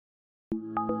Well,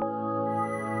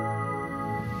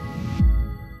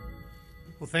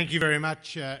 thank you very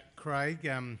much, Craig,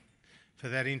 for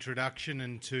that introduction,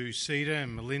 and to CEDA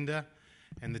and Melinda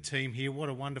and the team here. What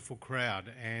a wonderful crowd.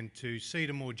 And to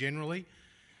CEDA more generally,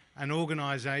 an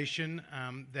organisation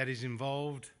that is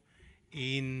involved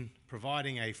in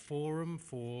providing a forum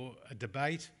for a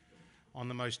debate on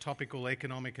the most topical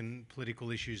economic and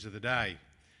political issues of the day.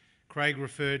 Craig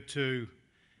referred to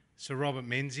Sir Robert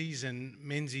Menzies, and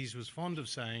Menzies was fond of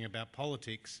saying about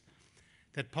politics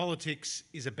that politics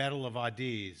is a battle of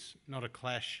ideas, not a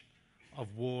clash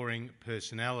of warring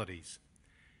personalities.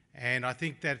 And I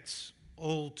think that's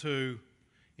all too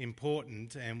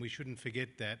important, and we shouldn't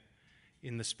forget that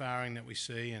in the sparring that we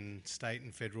see in state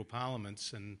and federal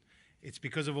parliaments. And it's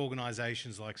because of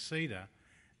organisations like CEDA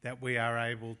that we are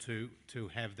able to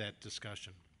have that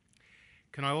discussion.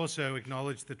 Can I also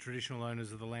acknowledge the traditional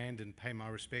owners of the land and pay my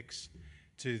respects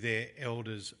to their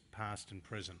elders past and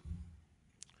present.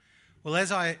 Well,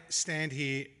 as I stand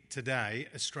here today,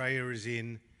 Australia is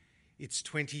in its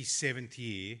 27th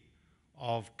year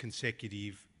of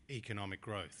consecutive economic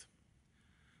growth.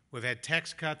 We've had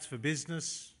tax cuts for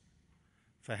business,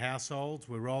 for households.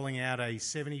 We're rolling out a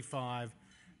 $75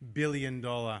 billion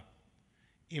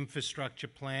infrastructure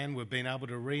plan. We've been able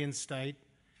to reinstate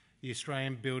the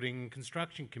Australian Building and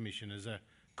Construction Commission as a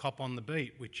cop on the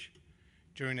beat, which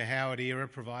during the Howard era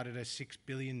provided a $6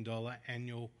 billion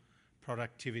annual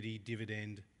productivity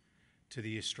dividend to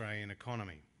the Australian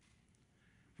economy.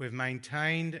 We've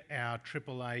maintained our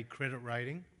AAA credit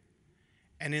rating,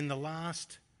 and in the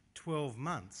last 12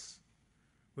 months,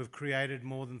 we've created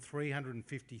more than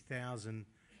 350,000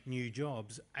 new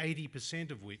jobs,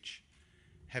 80% of which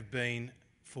have been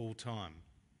full-time.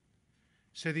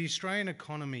 So the Australian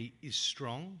economy is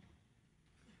strong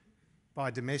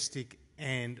by domestic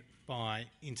and by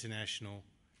international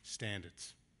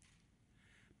standards.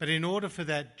 But in order for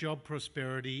that job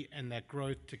prosperity and that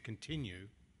growth to continue,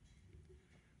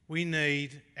 we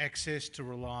need access to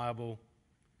reliable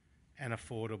and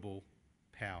affordable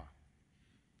power.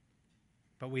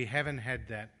 But we haven't had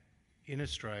that in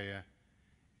Australia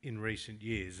in recent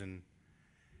years. And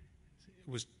it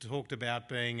was talked about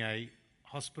being a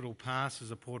hospital pass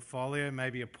as a portfolio,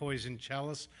 maybe a poison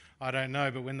chalice, I don't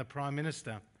know. But when the Prime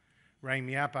Minister rang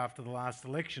me up after the last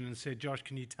election and said, "Josh,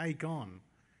 can you take on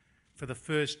for the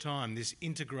first time this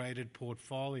integrated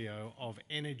portfolio of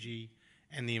energy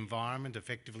and the environment,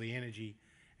 effectively energy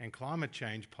and climate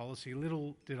change policy,"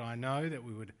 little did I know that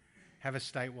we would have a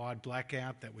statewide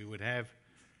blackout, that we would have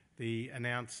the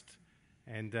announced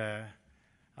and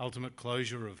ultimate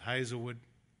closure of Hazelwood,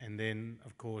 and then,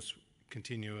 of course,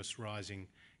 continuous rising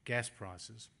gas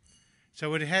prices.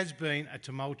 So it has been a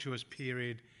tumultuous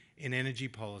period in energy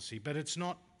policy, but it's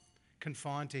not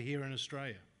confined to here in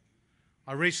Australia.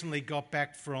 I recently got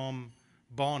back from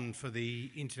Bonn for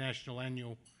the International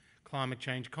Annual Climate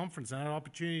Change Conference, and I had an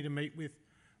opportunity to meet with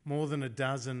more than a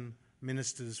dozen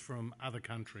ministers from other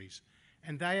countries.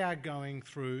 And they are going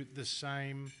through the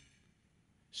same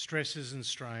stresses and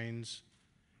strains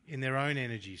in their own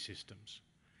energy systems.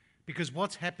 Because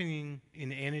what's happening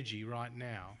in energy right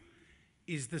now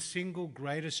is the single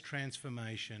greatest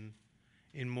transformation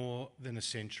in more than a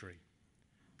century.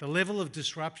 The level of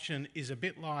disruption is a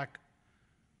bit like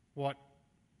what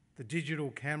the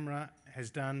digital camera has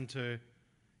done to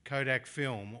Kodak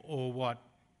film, or what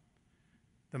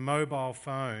the mobile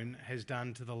phone has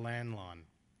done to the landline.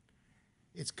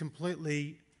 It's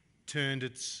completely turned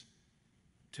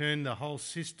the whole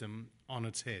system on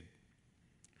its head.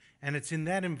 And it's in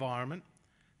that environment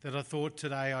that I thought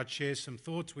today I'd share some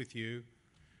thoughts with you,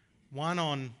 one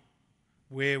on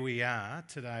where we are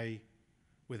today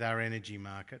with our energy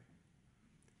market,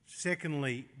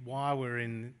 secondly, why we're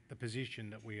in the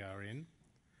position that we are in,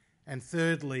 and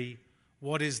thirdly,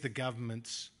 what is the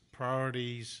government's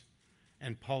priorities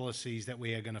and policies that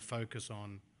we are going to focus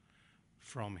on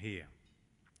from here.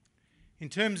 In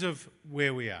terms of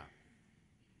where we are,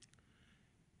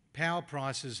 power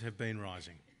prices have been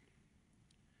rising.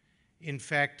 In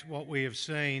fact, what we have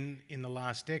seen in the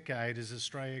last decade is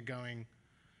Australia going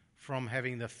from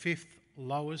having the 5th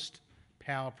lowest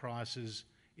power prices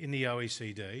in the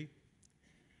OECD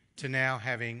to now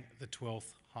having the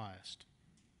 12th highest.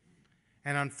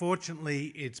 And unfortunately,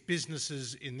 it's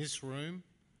businesses in this room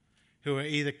who are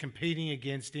either competing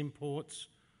against imports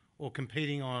or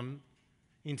competing on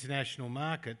international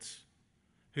markets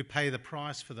who pay the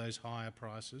price for those higher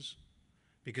prices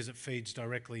because it feeds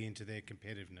directly into their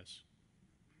competitiveness.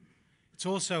 It's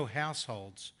also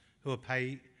households who will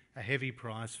pay a heavy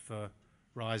price for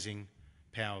rising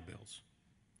power bills.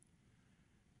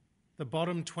 The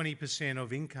bottom 20%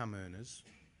 of income earners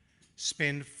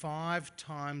spend 5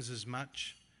 times as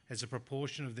much as a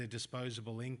proportion of their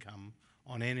disposable income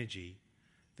on energy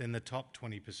than the top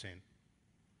 20%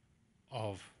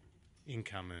 of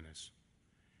income earners.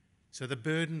 So the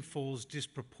burden falls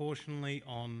disproportionately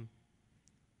on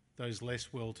those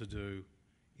less well-to-do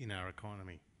in our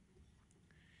economy.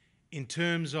 In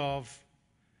terms of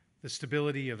the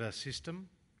stability of our system,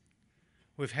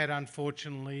 we've had,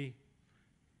 unfortunately,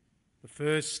 the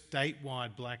first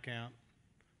statewide blackout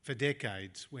for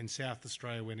decades when South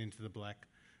Australia went into the black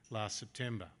last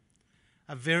September.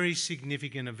 A very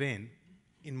significant event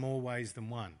in more ways than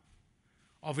one.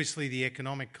 Obviously, the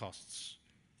economic costs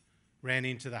ran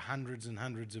into the hundreds and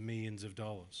hundreds of millions of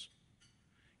dollars.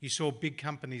 You saw big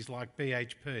companies like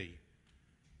BHP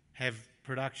have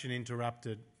production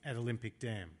interrupted at Olympic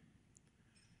Dam.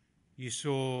 You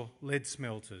saw lead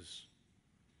smelters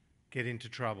get into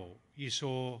trouble. You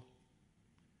saw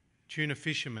tuna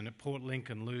fishermen at Port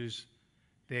Lincoln lose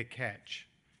their catch.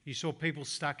 You saw people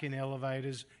stuck in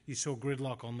elevators. You saw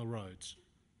gridlock on the roads.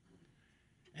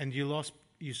 And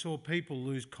you saw people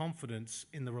lose confidence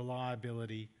in the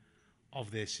reliability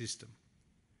of their system.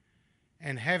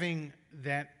 And having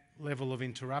that level of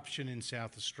interruption in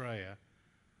South Australia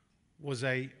was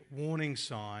a warning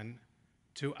sign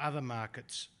to other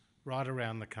markets right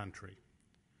around the country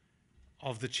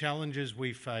of the challenges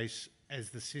we face as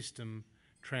the system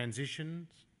transitions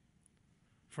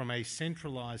from a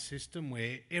centralised system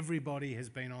where everybody has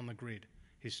been on the grid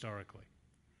historically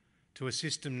to a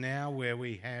system now where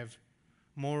we have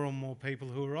more and more people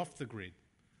who are off the grid.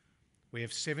 We have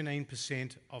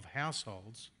 17% of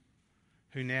households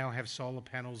who now have solar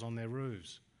panels on their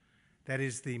roofs. That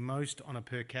is the most on a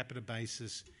per capita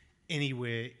basis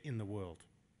anywhere in the world.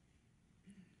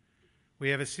 We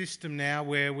have a system now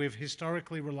where we've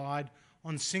historically relied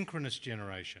on synchronous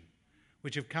generation,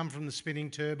 which have come from the spinning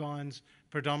turbines,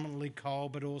 predominantly coal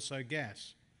but also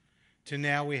gas, to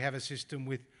now we have a system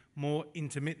with more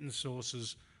intermittent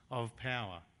sources of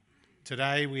power.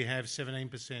 Today we have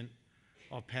 17%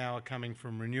 of power coming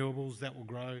from renewables. That will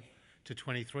grow to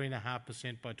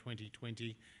 23.5% by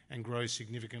 2020 and grow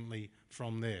significantly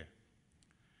from there.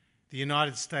 The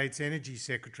United States Energy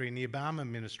Secretary in the Obama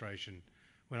administration,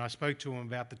 when I spoke to him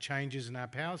about the changes in our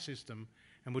power system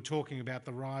and we're talking about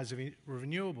the rise of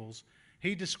renewables,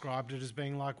 he described it as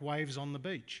being like waves on the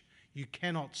beach. You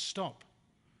cannot stop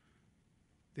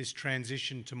this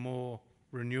transition to more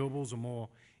renewables or more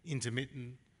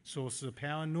intermittent sources of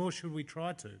power, nor should we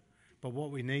try to. But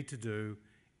what we need to do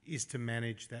is to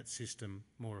manage that system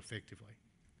more effectively.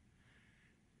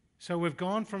 So we've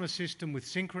gone from a system with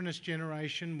synchronous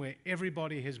generation where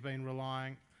everybody has been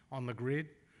relying on the grid,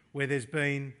 where there's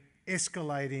been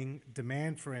escalating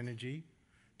demand for energy,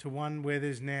 to one where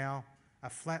there's now a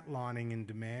flatlining in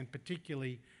demand,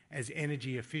 particularly as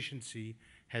energy efficiency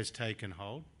has taken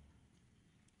hold.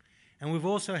 And we've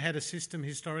also had a system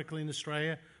historically in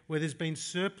Australia where there's been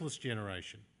surplus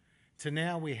generation. To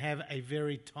now we have a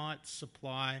very tight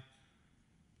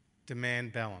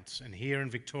supply-demand balance. And here in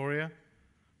Victoria,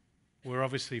 we're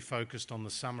obviously focused on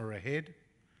the summer ahead,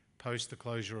 post the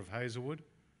closure of Hazelwood,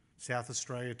 South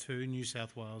Australia too, New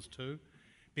South Wales too,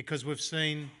 because we've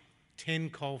seen 10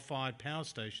 coal-fired power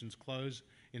stations close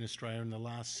in Australia in the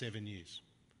last 7 years.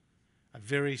 A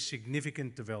very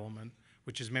significant development,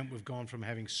 which has meant we've gone from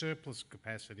having surplus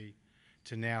capacity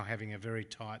to now having a very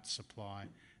tight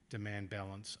supply-demand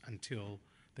balance until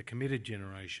the committed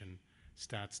generation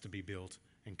starts to be built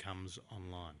and comes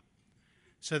online.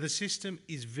 So the system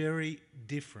is very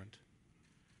different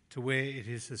to where it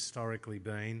has historically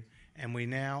been, and we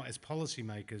now, as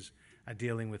policymakers, are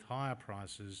dealing with higher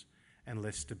prices and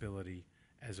less stability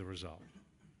as a result.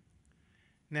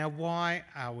 Now, why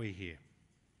are we here?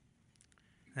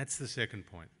 That's the second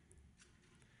point.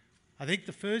 I think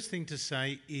the first thing to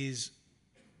say is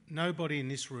nobody in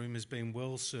this room has been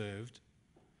well served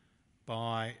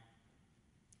by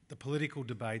the political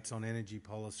debates on energy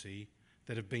policy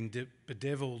that have been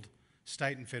bedevilled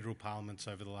state and federal parliaments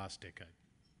over the last decade.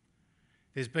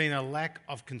 There's been a lack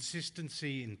of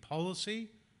consistency in policy,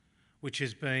 which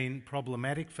has been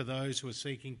problematic for those who are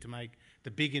seeking to make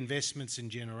the big investments in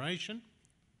generation,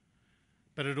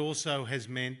 but it also has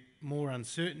meant more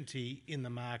uncertainty in the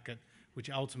market, which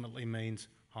ultimately means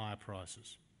higher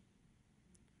prices.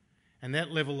 And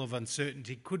that level of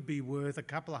uncertainty could be worth a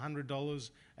couple of $100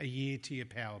 a year to your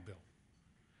power bill.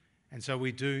 And so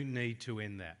we do need to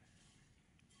end that.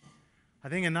 I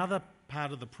think another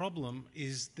part of the problem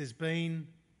is there's been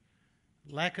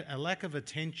a lack of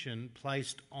attention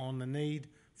placed on the need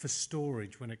for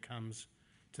storage when it comes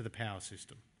to the power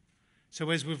system.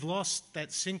 So as we've lost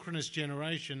that synchronous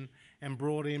generation and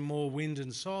brought in more wind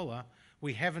and solar,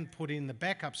 we haven't put in the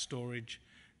backup storage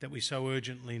that we so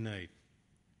urgently need.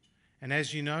 And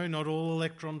as you know, not all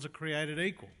electrons are created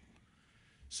equal.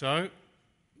 So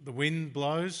the wind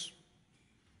blows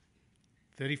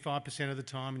 35% of the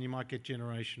time and you might get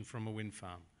generation from a wind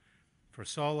farm. For a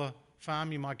solar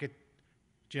farm, you might get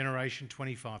generation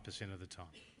 25% of the time.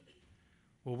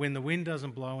 Well, when the wind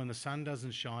doesn't blow and the sun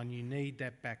doesn't shine, you need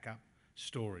that backup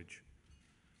storage.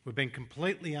 We've been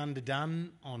completely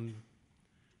underdone on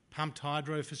pumped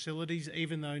hydro facilities,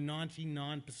 even though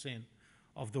 99%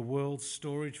 of the world's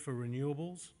storage for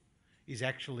renewables is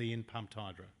actually in pumped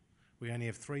hydro. We only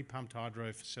have 3 pumped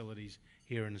hydro facilities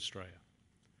here in Australia.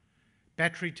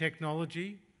 Battery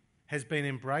technology has been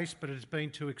embraced, but it's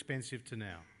been too expensive to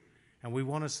now. And we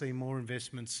want to see more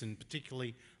investments in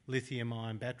particularly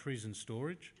lithium-ion batteries and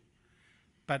storage.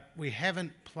 But we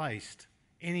haven't placed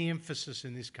any emphasis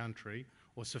in this country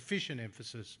or sufficient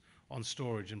emphasis on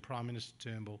storage, and Prime Minister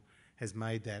Turnbull has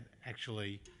made that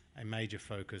actually a major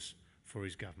focus for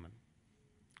his government.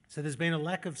 So there's been a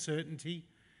lack of certainty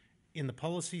in the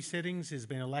policy settings. There's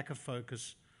been a lack of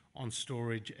focus on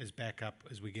storage as backup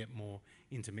as we get more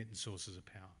intermittent sources of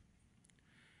power.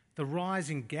 The rise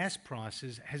in gas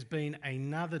prices has been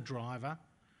another driver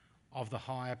of the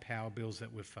higher power bills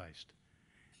that we've faced.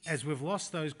 As we've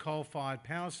lost those coal-fired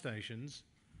power stations,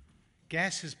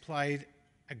 gas has played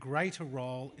a greater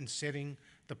role in setting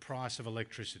the price of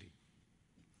electricity.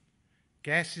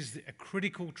 Gas is a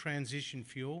critical transition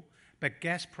fuel, but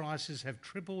gas prices have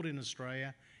tripled in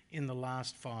Australia in the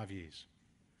last 5 years.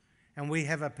 And we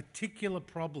have a particular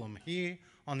problem here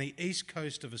on the east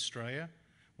coast of Australia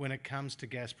when it comes to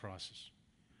gas prices.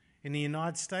 In the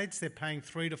United States, they're paying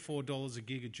 $3 to $4 a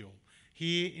gigajoule.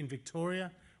 Here in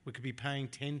Victoria, we could be paying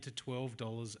 $10 to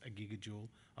 $12 a gigajoule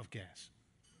of gas.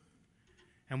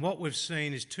 And what we've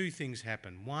seen is 2 things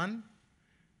happen. One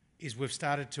is we've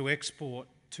started to export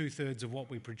 2/3 of what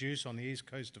we produce on the east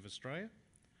coast of Australia.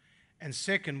 And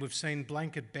second, we've seen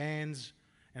blanket bans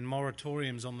and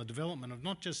moratoriums on the development of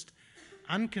not just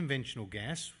unconventional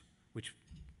gas, which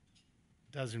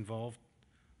does involve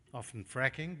often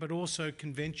fracking, but also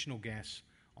conventional gas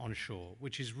onshore,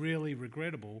 which is really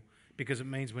regrettable because it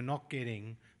means we're not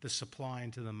getting the supply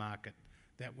into the market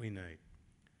that we need.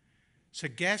 So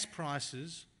gas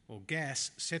prices, or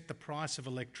gas, set the price of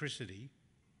electricity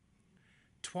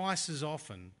twice as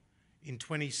often in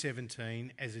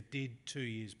 2017 as it did 2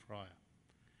 years prior.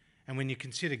 And when you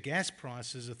consider gas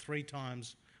prices are 3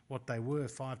 times what they were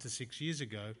 5 to 6 years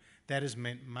ago, that has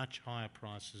meant much higher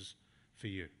prices for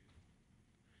you.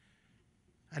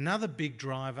 Another big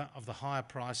driver of the higher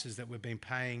prices that we've been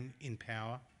paying in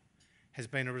power has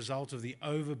been a result of the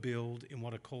overbuild in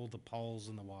what are called the poles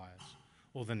and the wires,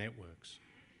 or the networks.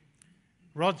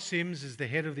 Rod Sims, as the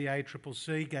head of the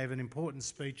ACCC, gave an important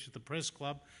speech at the Press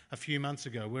Club a few months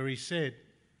ago where he said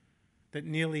that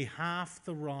nearly half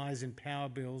the rise in power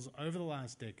bills over the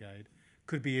last decade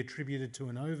could be attributed to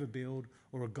an overbuild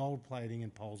or a gold plating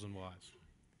in poles and wires.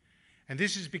 And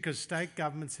this is because state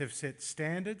governments have set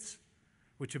standards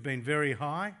which have been very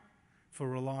high for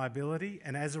reliability,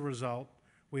 and as a result,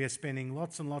 we are spending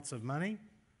lots and lots of money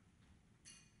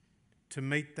to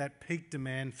meet that peak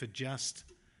demand for just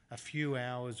a few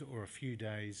hours or a few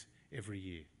days every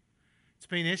year. It's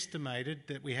been estimated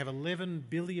that we have $11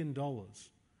 billion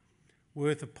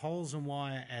worth of poles and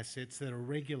wire assets that are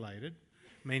regulated,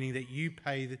 meaning that you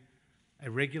pay a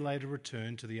regulated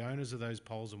return to the owners of those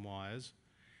poles and wires,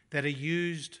 that are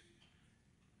used.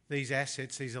 These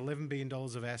assets, these $11 billion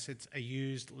of assets, are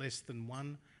used less than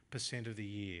 1% of the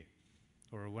year,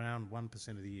 or around 1%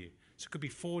 of the year. So it could be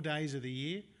 4 days of the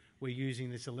year we're using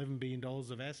this $11 billion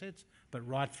of assets, but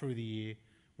right through the year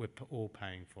we're all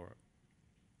paying for it.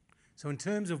 So in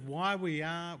terms of why we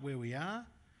are where we are,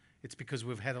 it's because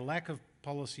we've had a lack of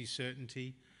policy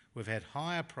certainty, we've had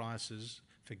higher prices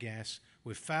for gas,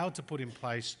 we've failed to put in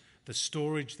place the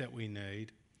storage that we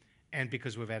need, and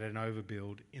because we've had an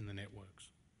overbuild in the networks.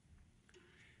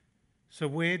 So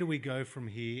where do we go from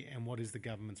here, and what is the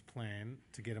government's plan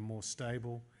to get a more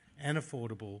stable and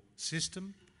affordable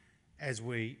system as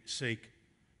we seek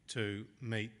to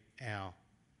meet our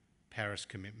Paris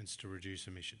commitments to reduce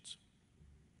emissions?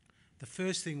 The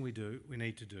first thing we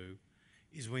need to do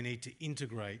is we need to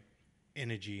integrate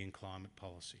energy and climate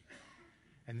policy.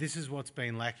 And this is what's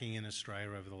been lacking in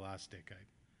Australia over the last decade.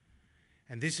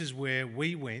 And this is where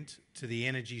we went to the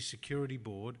Energy Security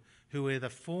Board, who are the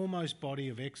foremost body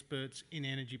of experts in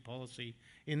energy policy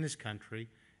in this country,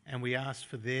 and we asked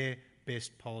for their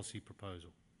best policy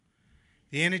proposal.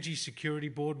 The Energy Security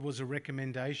Board was a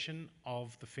recommendation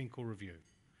of the Finkel Review,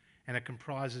 and it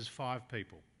comprises 5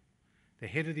 people. the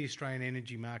head of the Australian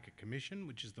Energy Market Commission,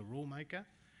 which is the rule maker,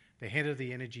 the head of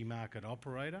the Energy Market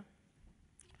Operator,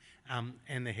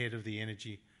 and the head of the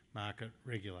Energy Market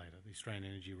Regulator, the Australian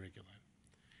Energy Regulator.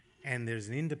 And there's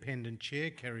an independent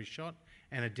chair, Kerry Schott,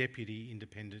 and a deputy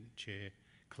independent chair,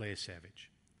 Claire Savage.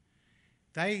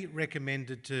 They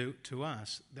recommended to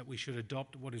us that we should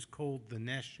adopt what is called the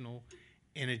National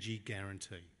Energy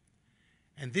Guarantee.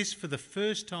 And this, for the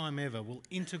first time ever, will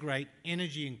integrate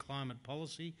energy and climate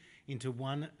policy into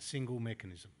one single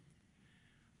mechanism.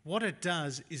 What it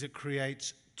does is it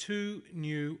creates two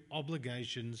new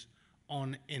obligations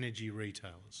on energy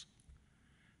retailers.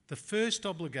 The first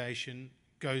obligation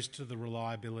goes to the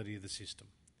reliability of the system.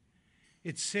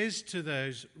 It says to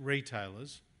those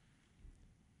retailers,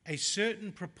 a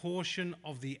certain proportion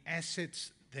of the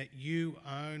assets that you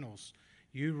own or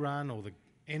you run or the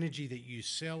energy that you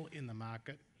sell in the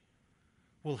market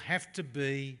will have to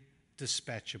be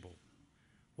dispatchable.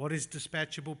 What is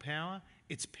dispatchable power?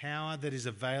 It's power that is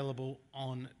available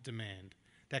on demand.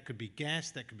 That could be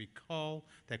gas, that could be coal,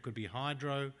 that could be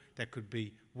hydro, that could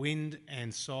be wind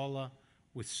and solar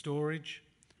with storage,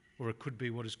 or it could be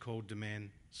what is called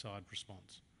demand-side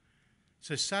response.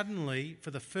 So suddenly,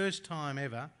 for the first time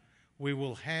ever, we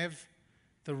will have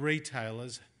the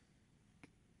retailers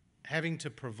having to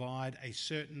provide a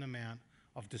certain amount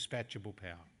of dispatchable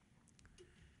power.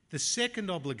 The second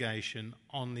obligation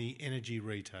on the energy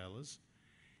retailers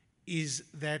is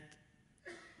that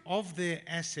of their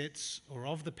assets or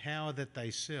of the power that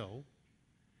they sell,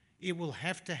 it will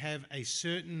have to have a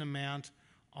certain amount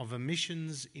of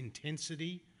emissions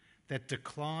intensity that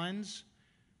declines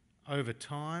over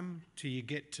time till you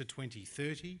get to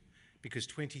 2030, because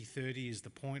 2030 is the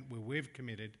point where we've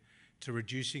committed to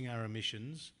reducing our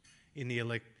emissions in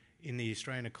the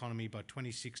Australian economy by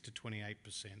 26 to 28%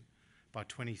 by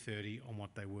 2030 on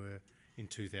what they were in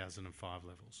 2005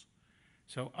 levels.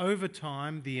 So over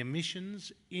time, the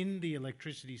emissions in the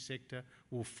electricity sector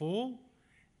will fall,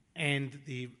 and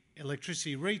the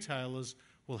electricity retailers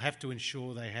will have to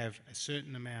ensure they have a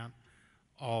certain amount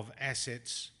of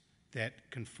assets that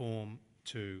conform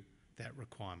to that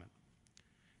requirement.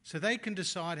 So they can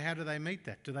decide, how do they meet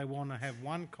that? Do they want to have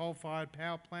one coal-fired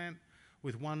power plant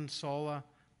with one solar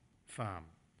farm?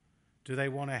 Do they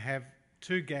want to have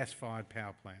two gas-fired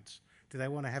power plants? Do they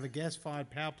want to have a gas-fired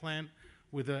power plant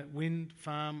with a wind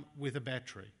farm with a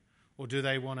battery? Or do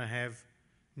they want to have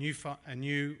a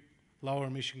new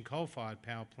lower-emission coal-fired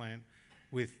power plant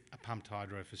with a pumped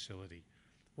hydro facility?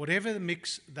 Whatever the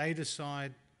mix they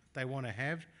decide they want to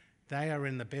have, they are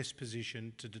in the best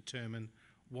position to determine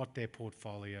what their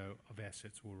portfolio of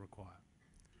assets will require.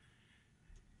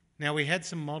 Now, we had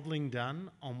some modelling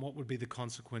done on what would be the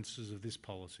consequences of this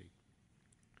policy.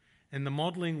 And the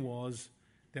modelling was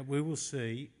that we will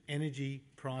see energy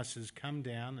prices come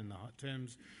down in the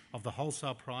terms of the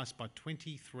wholesale price by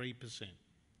 23%.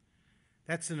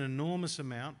 That's an enormous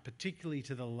amount, particularly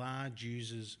to the large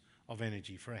users of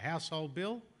energy. For a household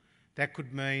bill, that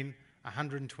could mean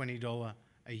 $120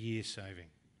 a year saving.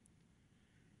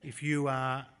 If you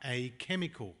are a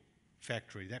chemical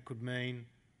factory, that could mean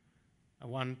a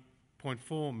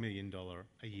 $1.4 million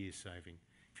a year saving.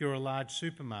 If you're a large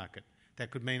supermarket, that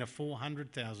could mean a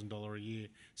 $400,000 a year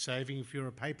saving. If you're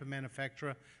a paper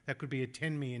manufacturer, that could be a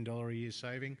 $10 million a year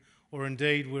saving. Or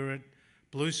indeed, we're at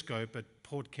BlueScope at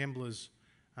Port Kembla's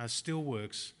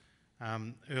Steelworks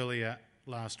earlier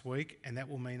last week, and that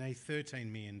will mean a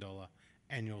 $13 million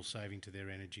annual saving to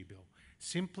their energy bill,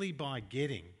 simply by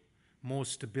getting more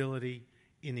stability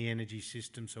in the energy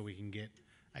system so we can get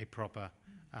a proper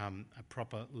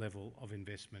level of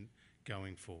investment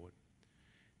going forward.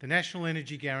 The National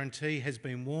Energy Guarantee has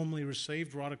been warmly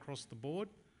received right across the board.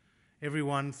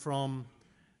 Everyone from,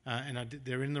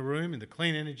 they're in the room, and the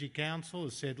Clean Energy Council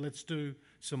has said, let's do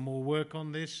some more work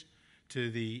on this,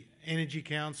 to the Energy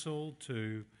Council,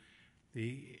 to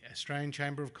the Australian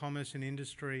Chamber of Commerce and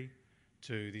Industry,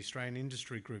 to the Australian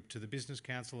Industry Group, to the Business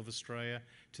Council of Australia,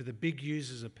 to the big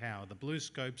users of power, the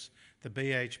BlueScopes, the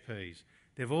BHPs.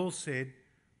 They've all said,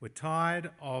 we're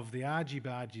tired of the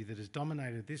argy-bargy that has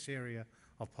dominated this area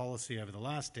of policy over the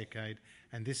last decade,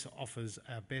 and this offers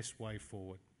our best way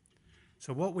forward.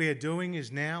 So what we are doing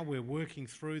is now we're working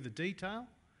through the detail.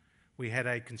 We had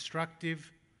a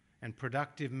constructive and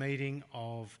productive meeting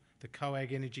of the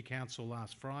COAG Energy Council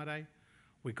last Friday.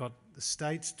 We got the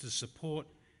states to support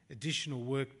additional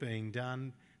work being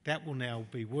done. That will now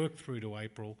be worked through to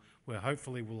April, where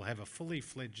hopefully we'll have a fully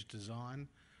fledged design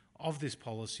of this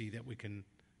policy that we can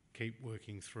keep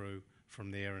working through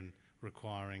from there and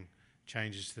requiring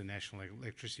changes to the national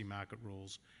electricity market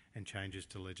rules and changes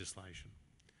to legislation.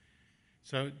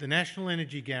 So the National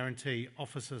Energy Guarantee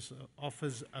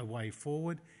offers a way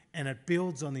forward, and it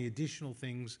builds on the additional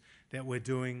things that we're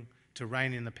doing to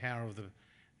rein in the power of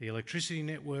the electricity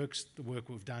networks, the work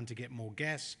we've done to get more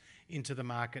gas into the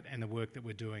market, and the work that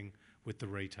we're doing with the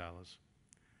retailers.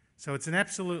 So it's an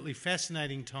absolutely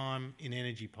fascinating time in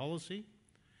energy policy.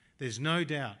 There's no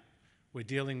doubt we're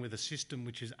dealing with a system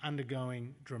which is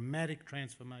undergoing dramatic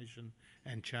transformation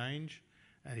and change,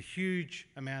 a huge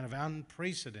amount of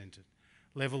unprecedented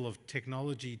level of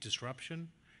technology disruption.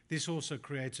 This also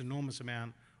creates enormous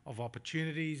amount of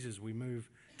opportunities as we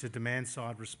move to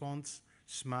demand-side response,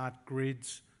 smart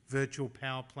grids, virtual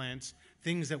power plants,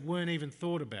 things that weren't even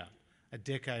thought about a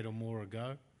decade or more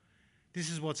ago. This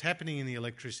is what's happening in the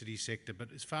electricity sector,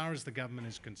 but as far as the government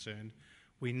is concerned,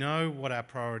 we know what our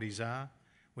priorities are.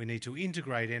 We need to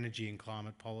integrate energy and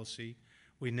climate policy.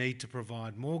 We need to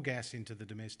provide more gas into the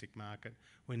domestic market.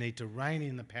 We need to rein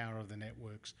in the power of the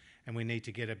networks, and we need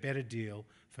to get a better deal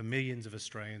for millions of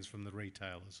Australians from the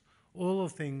retailers. All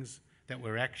of things that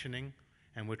we're actioning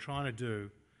and we're trying to do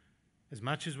as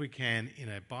much as we can in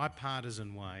a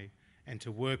bipartisan way, and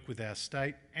to work with our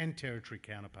state and territory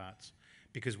counterparts,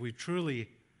 because we truly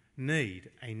need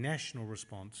a national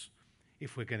response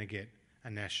if we're going to get a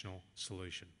national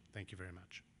solution. Thank you very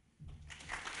much.